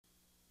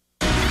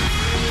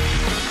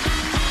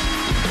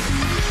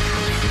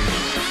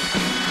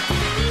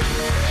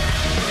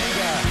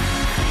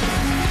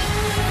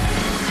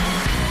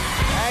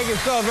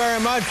so very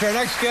much. Our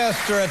next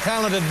guests are a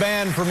talented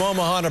band from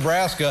Omaha,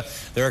 Nebraska.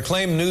 Their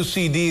acclaimed new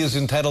CD is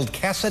entitled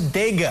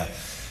Casadega.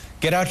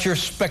 Get out your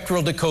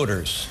spectral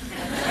decoders.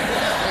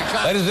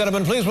 Ladies and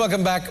gentlemen, please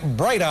welcome back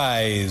Bright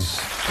Eyes.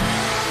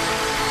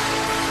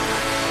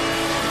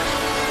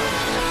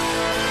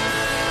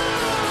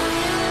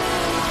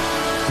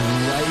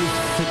 Life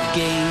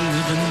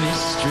forgave the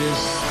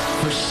mistress,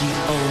 for she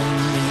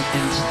only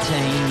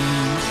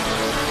entertained.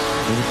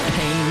 The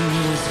pain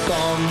was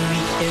gone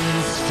the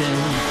instant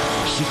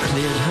she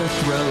cleared her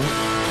throat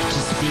to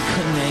speak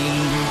her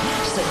name.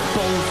 Said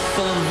both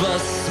of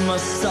us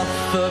must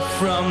suffer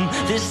from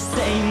this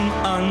same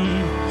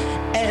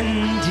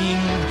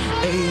unending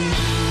ache.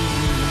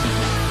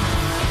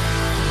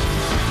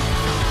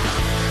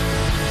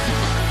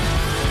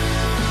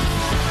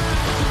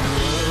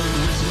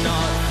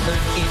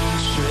 Her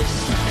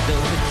interest,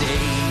 though her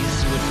days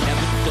were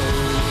never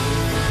dull.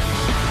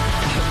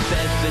 Her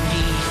bed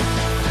beneath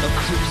a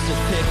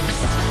crucifix,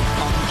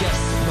 on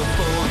guests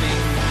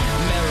performing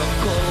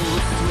miracles,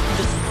 with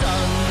the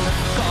sun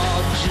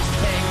god just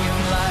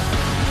hanging like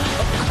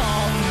a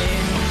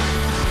common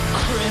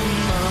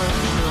criminal.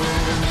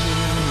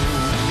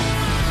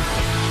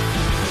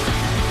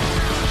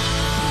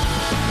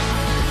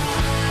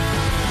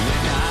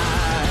 When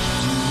I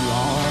do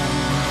wrong,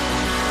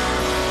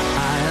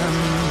 I am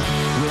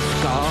with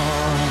God,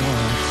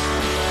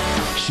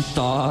 she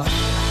thought.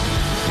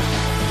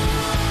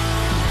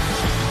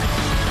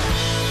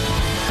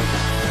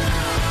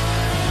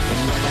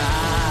 And when I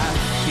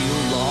feel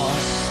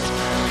lost,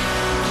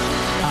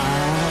 I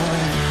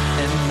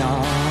am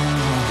not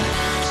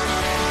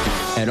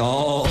at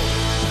all.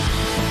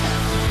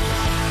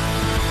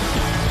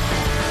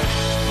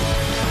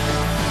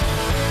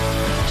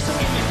 So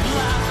give me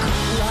black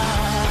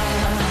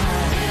light,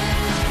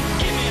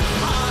 give me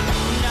hot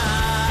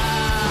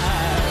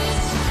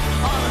night.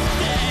 On a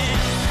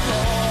dance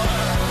floor,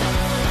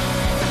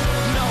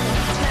 no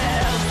one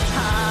tells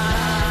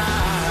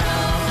time.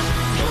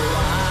 Oh,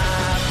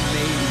 I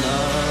made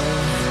love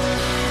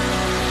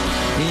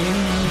in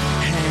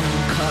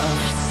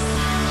handcuffs.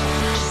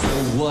 So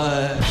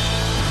what?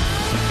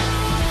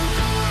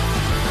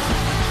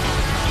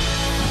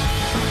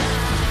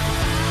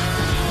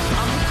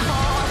 I'm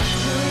caught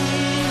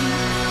between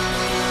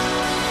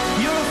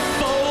your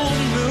full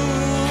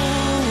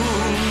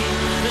moon.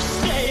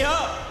 Stay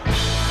up.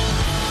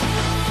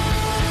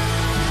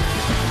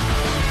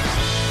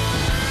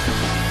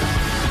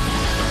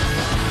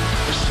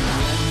 She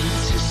went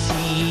to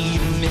see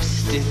the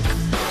mystic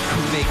who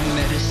make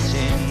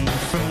medicine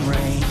from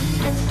rain.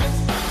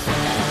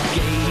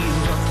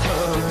 Gave up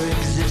her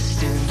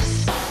existence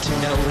to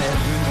know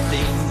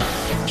everything,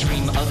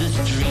 dream others'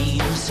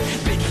 dreams,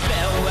 bid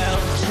farewell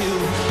to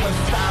her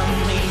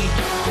family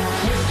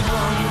with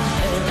one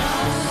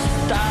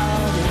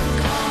ecstatic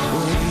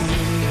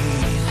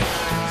wave.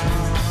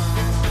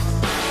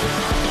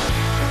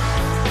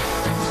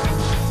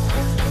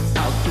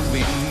 Out the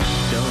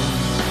window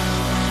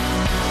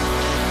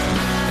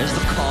as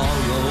the car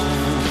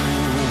rolls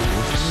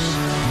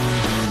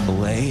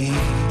away.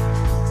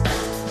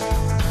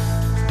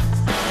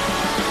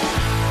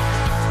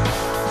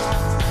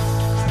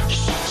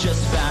 She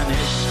just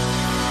vanished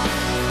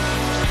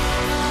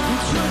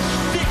into a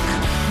thick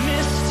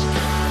mist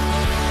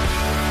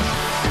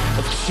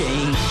of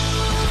change.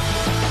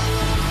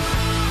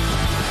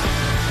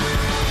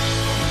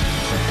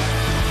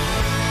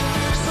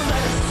 So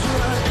let's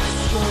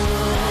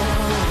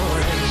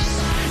rejoice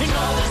in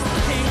all this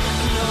pink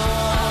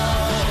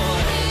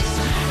noise,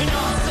 in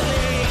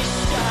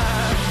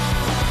oscillation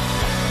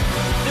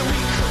that we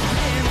could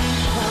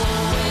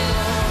pinpoint.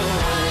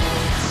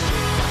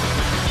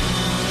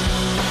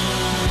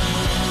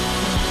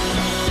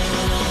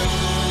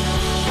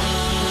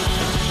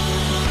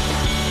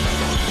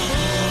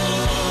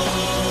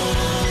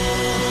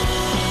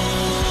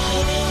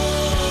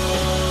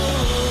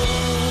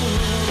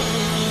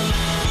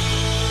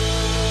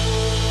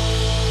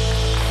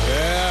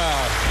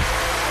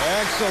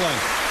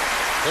 Excellent.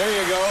 There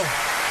you go.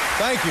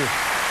 Thank you.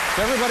 Is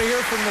everybody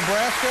here from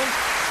Nebraska?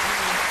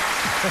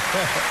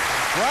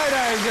 Bright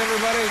Eyes,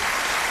 everybody.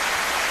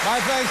 My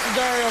thanks to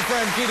Dario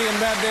Franchitti and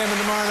Matt Damon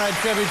tomorrow night,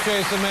 Chevy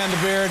Chase, Amanda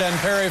Beard, and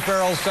Perry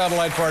Farrell's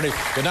Satellite Party.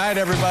 Good night,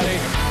 everybody.